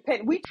 we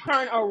repent. We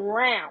turn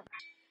around.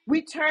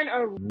 We turn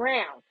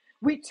around.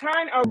 We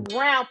turn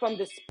around from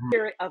the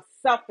spirit of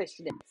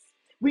selfishness.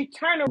 We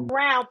turn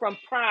around from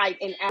pride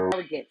and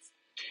arrogance.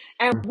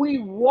 And we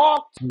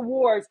walk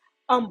towards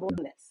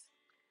humbleness.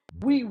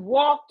 We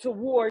walk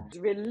towards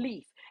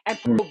relief and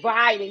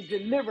providing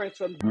deliverance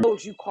from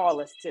those you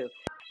call us to.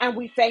 And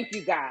we thank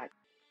you, God.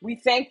 We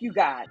thank you,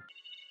 God.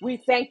 We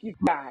thank you,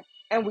 God.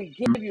 And we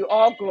give you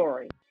all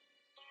glory.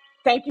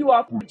 Thank you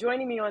all for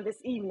joining me on this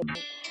evening.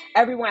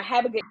 Everyone,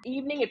 have a good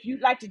evening. If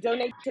you'd like to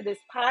donate to this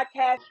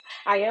podcast,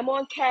 I am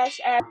on Cash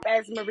App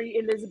as Marie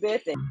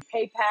Elizabeth and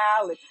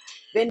PayPal and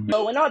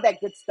Venmo and all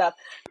that good stuff.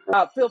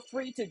 Feel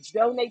free to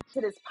donate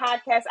to this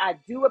podcast. I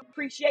do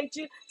appreciate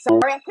you.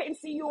 Sorry I couldn't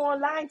see you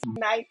online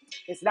tonight.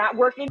 It's not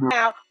working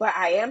out, but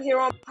I am here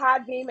on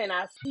Podbeam and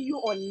I'll see you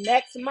on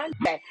next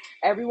Monday.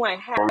 Everyone,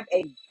 have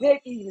a good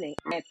evening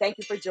and thank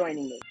you for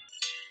joining me.